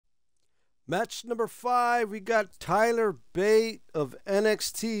Match number 5, we got Tyler Bate of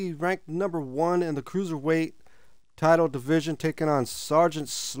NXT, ranked number 1 in the Cruiserweight title division, taking on Sergeant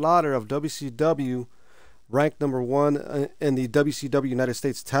Slaughter of WCW, ranked number 1 in the WCW United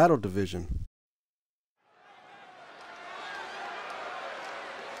States title division.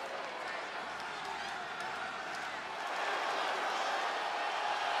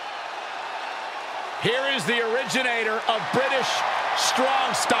 Here is the originator of British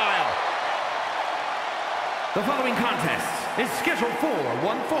strong style. The following contest is scheduled for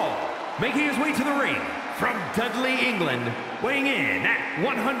one fall. Making his way to the ring from Dudley, England, weighing in at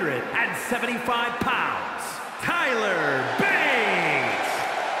 175 pounds, Tyler Bate.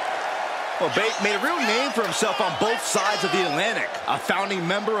 Well, Bate made a real name for himself on both sides of the Atlantic. A founding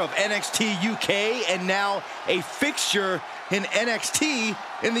member of NXT UK and now a fixture in NXT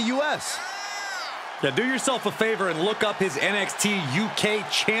in the US. Yeah, do yourself a favor and look up his NXT UK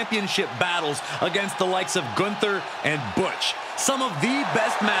Championship battles against the likes of Gunther and Butch. Some of the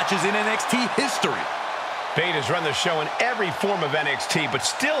best matches in NXT history. Bate has run the show in every form of NXT, but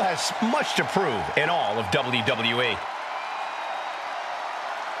still has much to prove in all of WWE.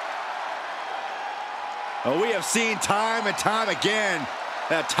 Well, we have seen time and time again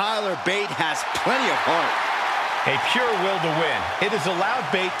that Tyler Bate has plenty of heart. A pure will to win. It has allowed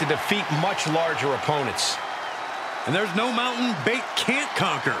Bate to defeat much larger opponents. And there's no mountain Bate can't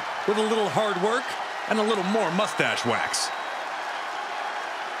conquer with a little hard work and a little more mustache wax.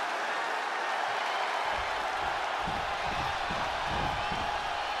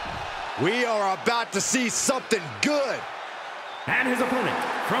 We are about to see something good. And his opponent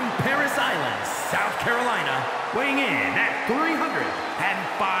from Paris Island, South Carolina, weighing in at 305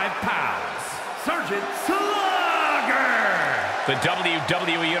 pounds, Sergeant Slaughter. The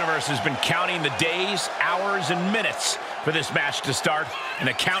WWE Universe has been counting the days, hours, and minutes for this match to start, and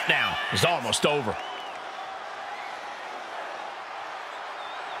the countdown is almost over.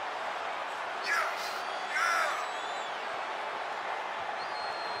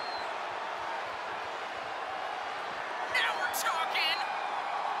 Now we're talking.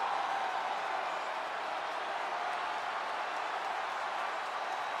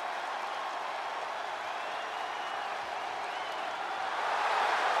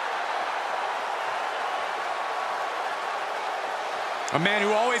 A man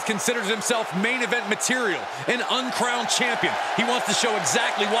who always considers himself main event material, an uncrowned champion. He wants to show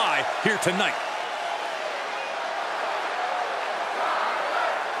exactly why here tonight.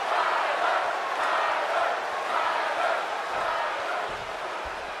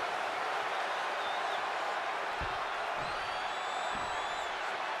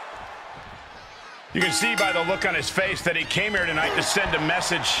 You can see by the look on his face that he came here tonight to send a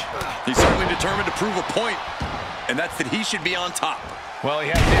message. He's certainly determined to prove a point, and that's that he should be on top. Well,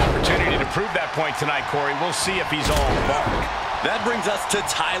 he has the opportunity to prove that point tonight, Corey. We'll see if he's all bark. That brings us to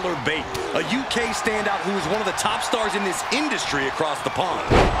Tyler Bate, a UK standout who is one of the top stars in this industry across the pond.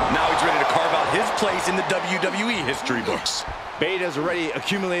 Now he's ready to carve out his place in the WWE history books. Bate has already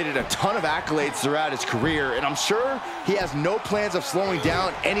accumulated a ton of accolades throughout his career, and I'm sure he has no plans of slowing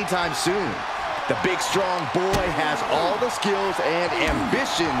down anytime soon. The big, strong boy has all the skills and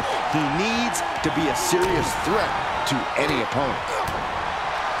ambition he needs to be a serious threat to any opponent.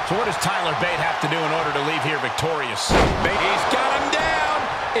 So what does Tyler Bate have to do in order to leave here victorious? He's got him down.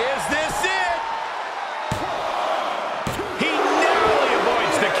 Is this it? He narrowly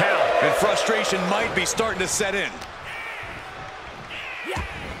avoids the count. And frustration might be starting to set in.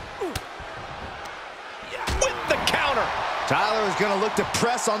 With the counter. Tyler is going to look to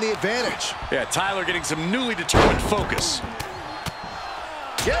press on the advantage. Yeah, Tyler getting some newly determined focus.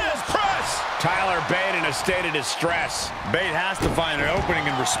 Yes, press! Tyler Bate in a state of distress. Bate has to find an opening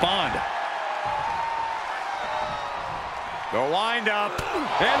and respond. The wind-up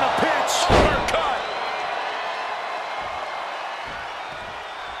and the pitch. Uppercut.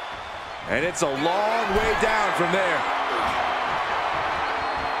 And it's a long way down from there.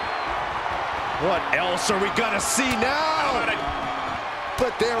 What else are we going to see now?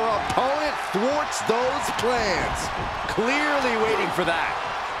 But their opponent thwarts those plans. Clearly waiting for that.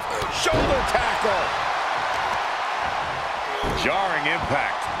 Shoulder tackle. Jarring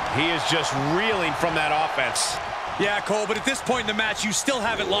impact. He is just reeling from that offense. Yeah, Cole, but at this point in the match, you still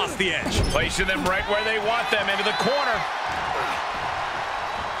haven't lost the edge. Placing them right where they want them, into the corner.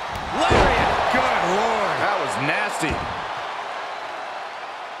 Lariat. Good Lord. That was nasty.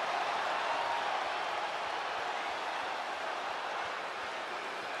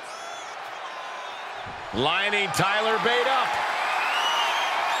 Lining Tyler Bate up.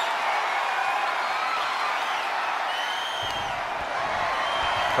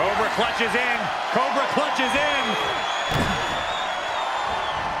 Cobra clutches in. Cobra clutches in.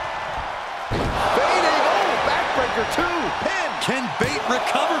 Fading. Oh, backbreaker 2. Pin. Can Bate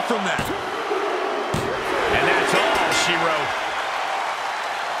recover from that? And that's all she wrote.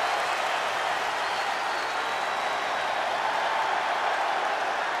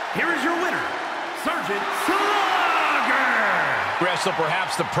 Here is your winner, Sergeant Slugger. Wrestle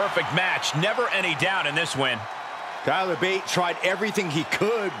perhaps the perfect match. Never any doubt in this win. Tyler Bate tried everything he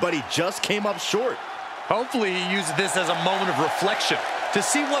could, but he just came up short. Hopefully he uses this as a moment of reflection to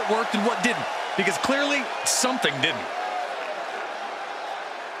see what worked and what didn't, because clearly something didn't.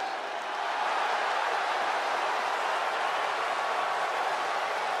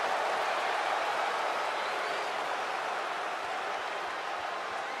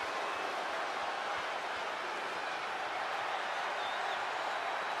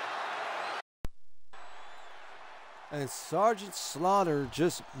 And Sergeant Slaughter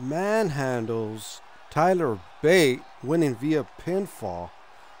just manhandles Tyler Bate, winning via pinfall.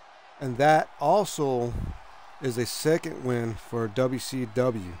 And that also is a second win for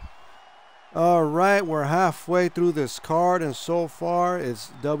WCW. All right, we're halfway through this card, and so far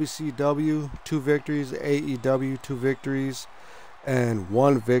it's WCW 2 victories, AEW 2 victories, and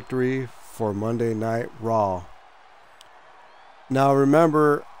 1 victory for Monday Night Raw. Now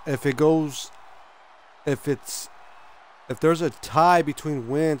remember, if there's a tie between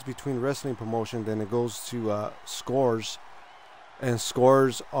wins between wrestling promotion, then it goes to scores, and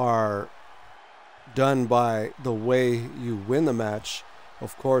scores are done by the way you win the match.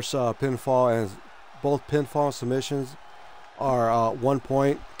 Of course, pinfall and both pinfall and submissions are 1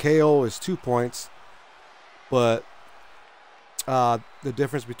 point. KO is 2 points, but the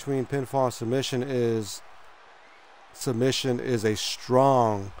difference between pinfall and submission is a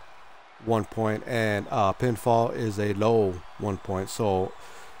strong 1 point, and pinfall is a low 1 point. So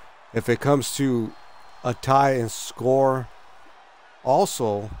if it comes to a tie and score,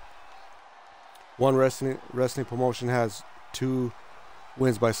 also one wrestling promotion has 2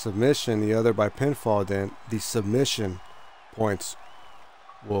 wins by submission, the other by pinfall, then the submission points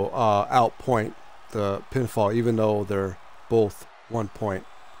will outpoint the pinfall, even though they're both 1 point.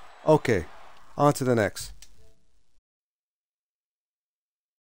 Okay, on to the next.